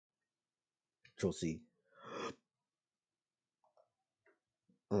Control C.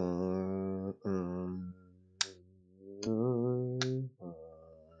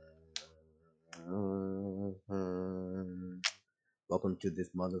 Welcome to this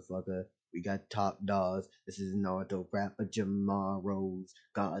motherfucker. We got top dogs. This is Naruto rapper JAMAR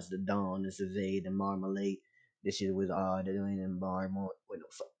GODZTHEDON. This is SIVADE and MARMAL8. This shit was odd and MARMAL. Wait, no,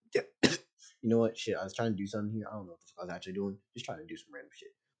 fuck. You know what? Shit, I was trying to do something here. I don't know what the fuck I was actually doing. Just trying to do some random shit.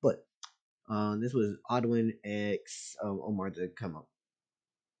 But this was Odwin X Omar to come up.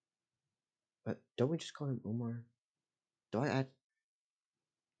 But don't we just call him Omar? Do I add?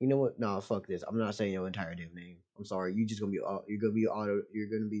 You know what? Nah, fuck this. I'm not saying your entire damn name. I'm sorry. You just gonna be you're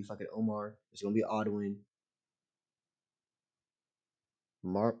gonna be fucking Omar. It's gonna be Odwin.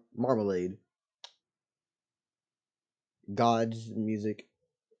 Marmalade. God's music.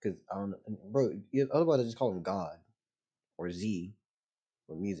 Cause I don't know, bro. Otherwise, I just call him God or Z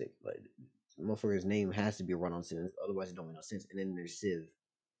or music. Like, motherfucker's name has to be a run-on sentence. Otherwise, it don't make no sense. And then there's Civ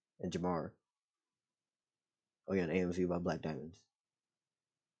and Jamar. Oh yeah, and AMV by Black Diamonds.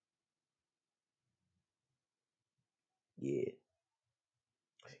 Yeah.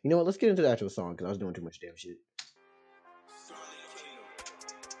 You know what? Let's get into the actual song because I was doing too much damn shit.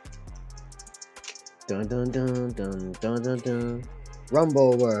 Dun dun dun dun dun dun dun.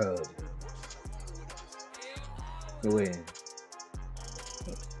 Rumble World. The win.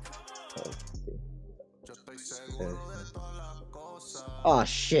 Oh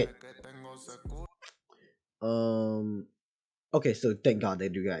shit. Okay, so thank God they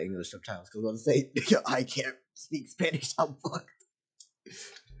do got English subtitles because I was gonna say I can't speak Spanish. I'm fucked.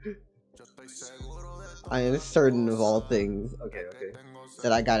 I am certain of all things. Okay.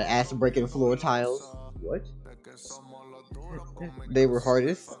 That I got an ass breaking floor tiles. What? They were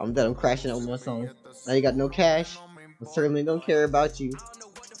hardest. I'm done. I'm crashing out my song. Now you got no cash. I certainly don't care about you.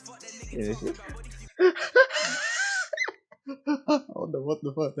 I don't know what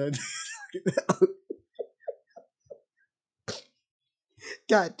the fuck that is.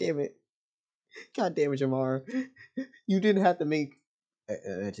 God damn it, Jamar. You didn't have to make.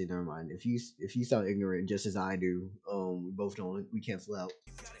 Actually, never mind. If you sound ignorant just as I do, we both don't. We cancel out.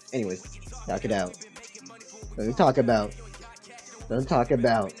 Anyways, knock it out. Don't talk about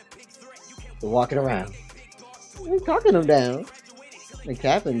the walking around. We're talking them down. They're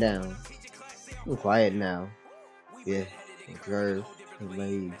capping down. I'm quiet now. Yeah, curve,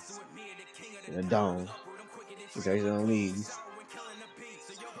 legs, and a dome. It's actually on leaves.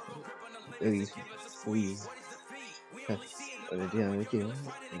 Please. What are doing with you?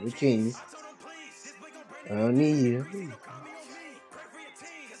 With kings. I don't need you.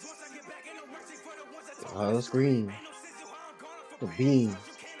 Oh, screen. The beam.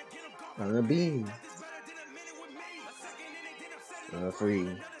 On the beam.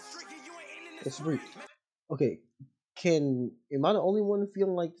 Free. It's free. Okay. Am I the only one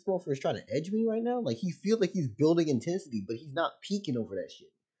feeling like this motherfucker is trying to edge me right now? Like, he feels like he's building intensity, but he's not peeking over that shit.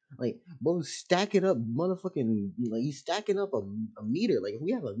 Like, bro's stacking up motherfucking, like, he's stacking up a meter. Like, if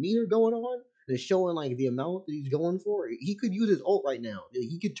we have a meter going on that's showing, like, the amount that he's going for, he could use his ult right now.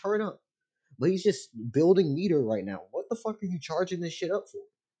 He could turn up. But he's just building meter right now. What the fuck are you charging this shit up for?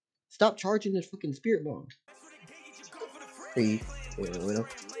 Stop charging this fucking spirit bomb. Okay,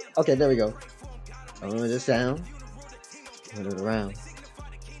 there we go. I want the sound. Turn it around.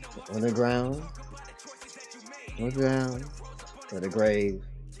 On the ground. On the ground. For the grave.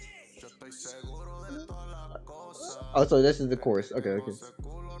 Oh, so this is the chorus. Okay.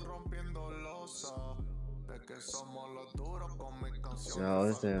 No,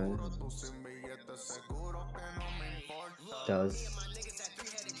 it's down. Does.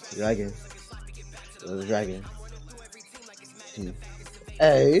 Dragon. The dragon.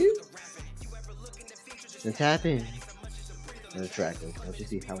 Hey! Then tap in. And the track. Let's just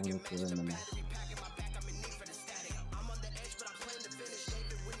see how we can run them.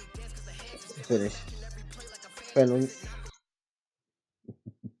 Finish. Finally.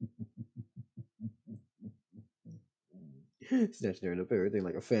 Snatch there up everything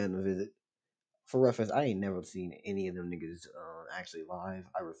like a fan visit. For reference, I ain't never seen any of them niggas actually live.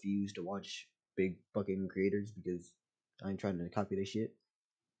 I refuse to watch big fucking creators because I ain't trying to copy their shit.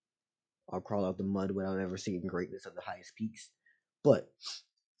 I'll crawl out the mud without ever seeing greatness at the highest peaks. But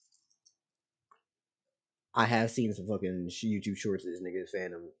I have seen some fucking YouTube shorts of this nigga's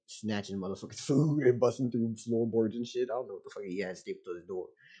fandom snatching motherfuckers' food and busting through floorboards and shit. I don't know what the fuck he had stapled to his door,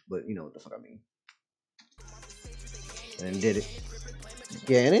 but you know what the fuck I mean. And did it.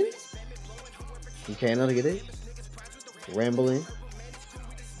 Ganon? You cannot get it? Rambling.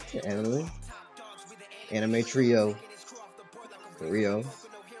 Anime Trio. Rio.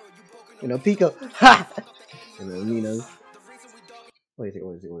 You know, Pico. Ha! You know, Nino. Wait a second,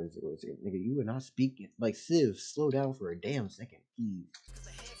 wait a second, wait a second, wait a second. Nigga, you were not speaking. Like, Civ, slow down for a damn second, please.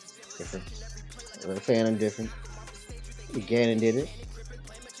 Different. Phantom different. Ganon did it.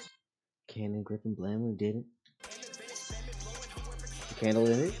 Cannon, Griffin, Blamley did it. Candle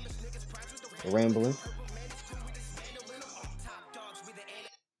in it. Rambling.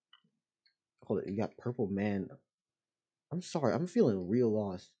 Hold it, you got Purple Man. I'm sorry, I'm feeling real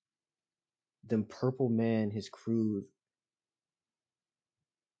lost. Then Purple Man, his crew.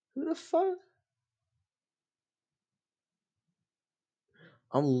 Who the fuck?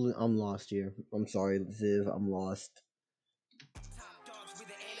 I'm lost here. I'm sorry, Ziv. I'm lost.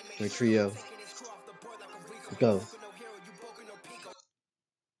 My trio. Go.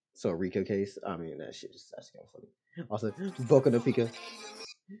 So Rico case. I mean that shit that's kind of funny. Also, Boku no Pico.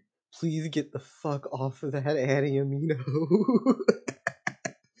 Please get the fuck off of that anime amino.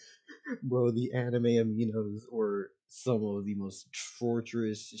 Bro, the anime aminos were some of the most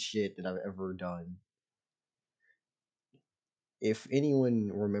torturous shit that I've ever done. If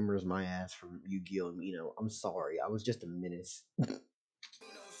anyone remembers my ass from Yu-Gi-Oh! Amino, I'm sorry. I was just a menace.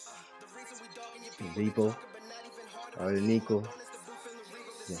 Vipo. Or Nico.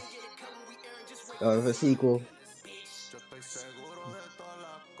 Yeah. Or a sequel.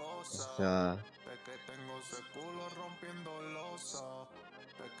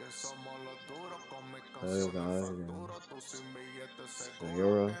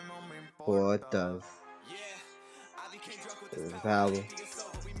 Euro. Portas. Power.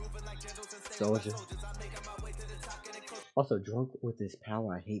 Soldier. Also, drunk with his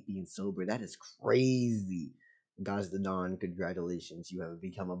power, I hate being sober. That is crazy. GODZTHEDON, congratulations. You have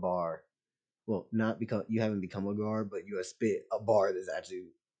become a bar. Well, not because you haven't become a bar, but you have spit a bar that's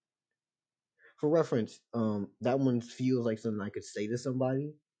actually. For reference, that one feels like something I could say to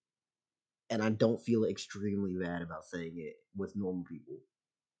somebody, and I don't feel extremely bad about saying it with normal people.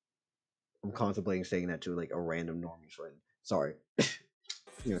 I'm contemplating saying that to like a random normie friend. Sorry.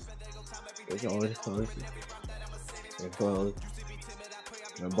 Yeah. It's always close. It's close.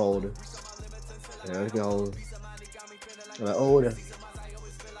 And bolder. And it's gold. And older.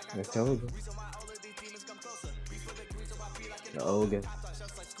 And it's terrible. The ogre.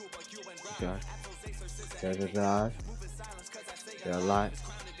 God. There's a God. There's a lot.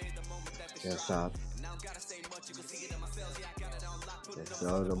 There's a stop. There's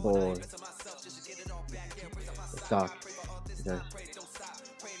the board. The stock.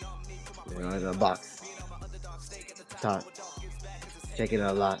 There's a box. Top. Check it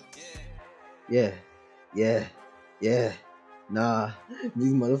a lot. Yeah. Yeah. Yeah. Nah.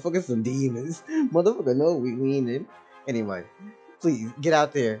 These motherfuckers some demons. Motherfucker know we mean. Anyway. Please, get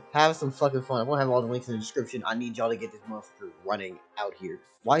out there. Have some fucking fun. I'm gonna have all the links in the description. I need y'all to get this motherfucker running out here.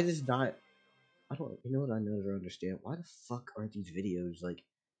 Why is this not... I don't... You know what I never understand? Why the fuck aren't these videos, like,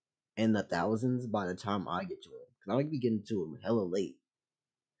 in the thousands by the time I get to them? Because I like to be getting to them hella late.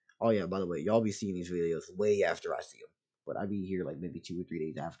 Oh yeah, by the way, y'all be seeing these videos way after I see them. But I be here, like, maybe 2 or 3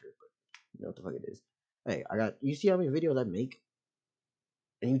 days after. But you know what the fuck it is. Hey, I got... You see how many videos I make?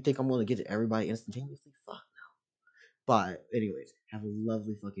 And you think I'm gonna get to everybody instantaneously? Fuck. But anyways, have a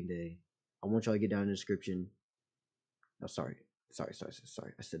lovely fucking day. I want y'all to get down in the description. Oh, sorry. I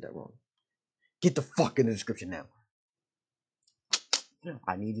said that wrong. Get the fuck in the description now.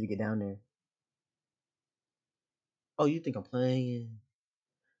 I need you to get down there. Oh, you think I'm playing?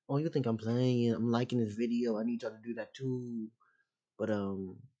 Oh, you think I'm playing? I'm liking this video. I need y'all to do that too. But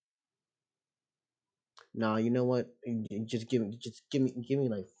nah, you know what? Just give me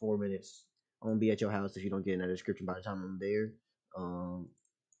like 4 minutes. I'm gonna be at your house if you don't get in that description by the time I'm there.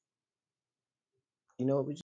 You know what?